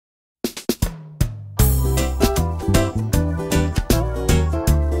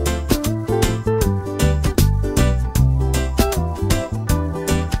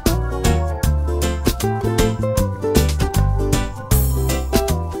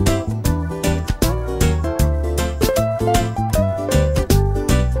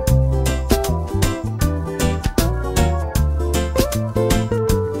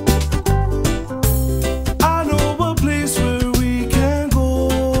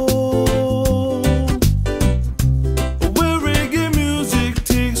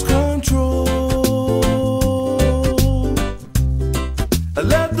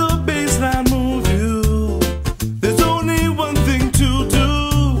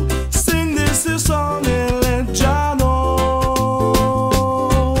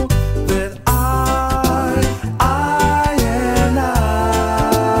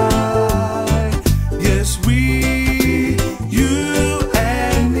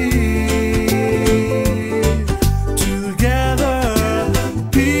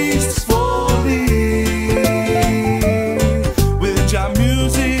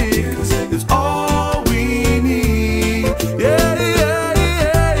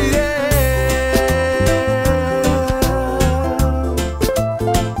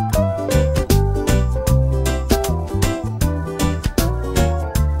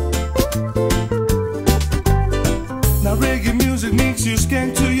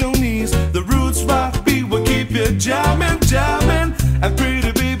skank to your knees. The roots rock beat will keep you jamming, jamming. And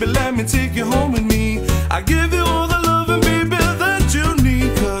pretty baby, let me take you home with me. I give you all the loving, baby, that you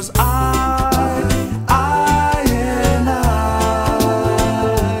need. 'Cause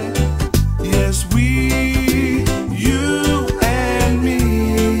yes, we, you and me,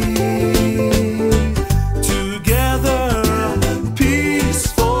 together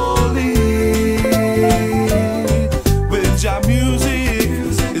peacefully, with your music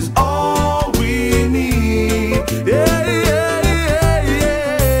is all we need. Yeah, yeah, yeah,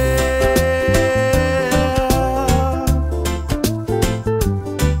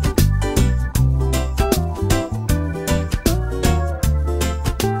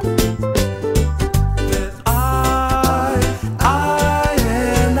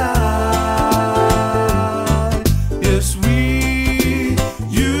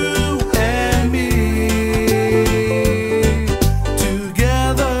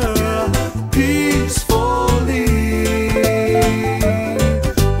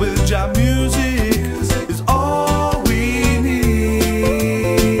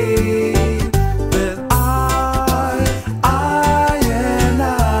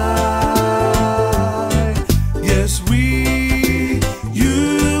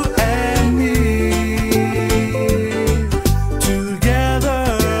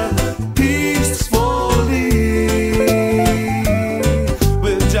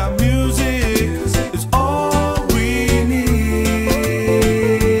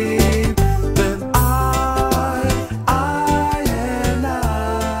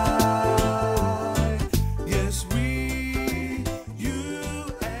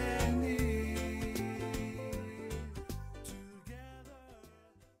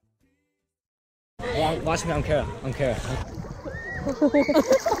 Watch me on camera. On camera.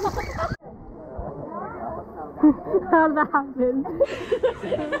 How did that happen?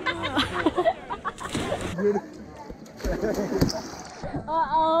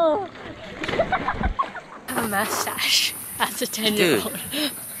 Uh-oh. I have a mustache as a 10-year-old.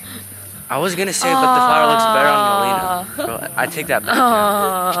 Dude, I was gonna say, but the flower looks better on Melina. Bro, I take that back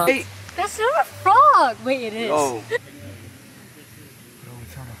now. Hey. That's not a frog! Wait, it is. Oh.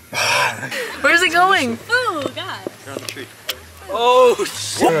 Where's it going? Oh, God. They're on the tree. Oh,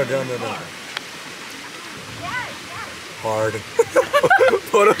 shit. No. Hard.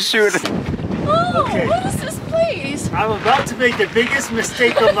 Photo shoot. Oh, okay. What is this place? I'm about to make the biggest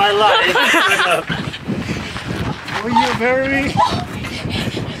mistake of my life. Will you marry me?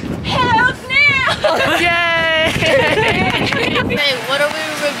 Help now! Yay! Hey, what are we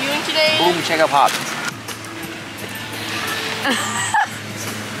reviewing today? Boom, check out Pops.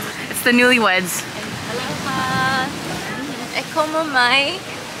 It's the newlyweds. Aloha. Ekomo mai.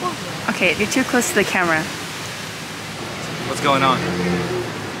 Okay, you're too close to the camera. What's going on?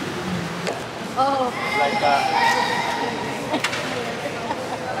 Oh.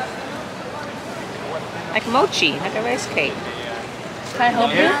 Like mochi, like a rice cake. Can I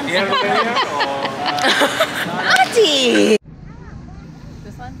help you? Auntie!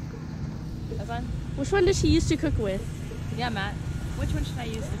 This one? This one? Which one does she use to cook with? Yeah, Matt. Which one should I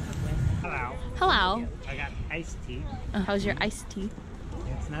use to cook with? Hello. Hello. I got iced tea. How's your iced tea?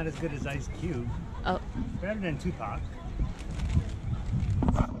 It's not as good as Ice Cube. Oh. Better than Tupac.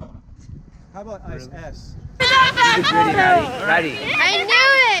 How about Ice S? Ready. I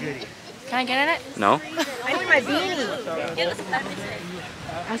knew it! Can I get in it? No? I need my beanie.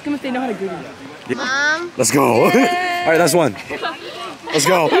 Ask them if they know how to Google it. Mom. Let's go. Alright, that's one. Let's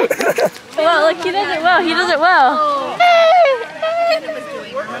go. Well, look, he does it well. He does it well.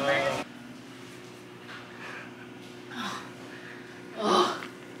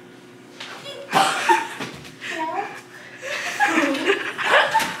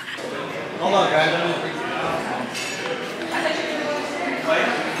 Hold on, guys.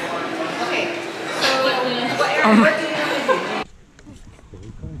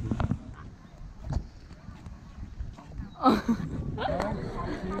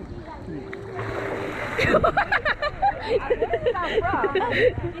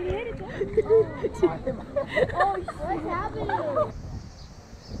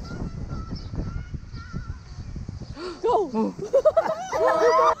 Go!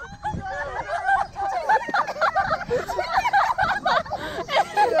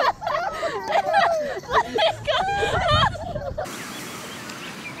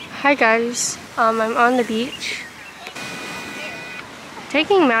 Hi guys, I'm on the beach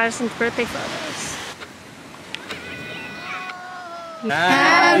taking Madison's birthday photos.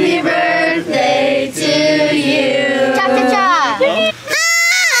 Happy birthday to you! Cha cha cha!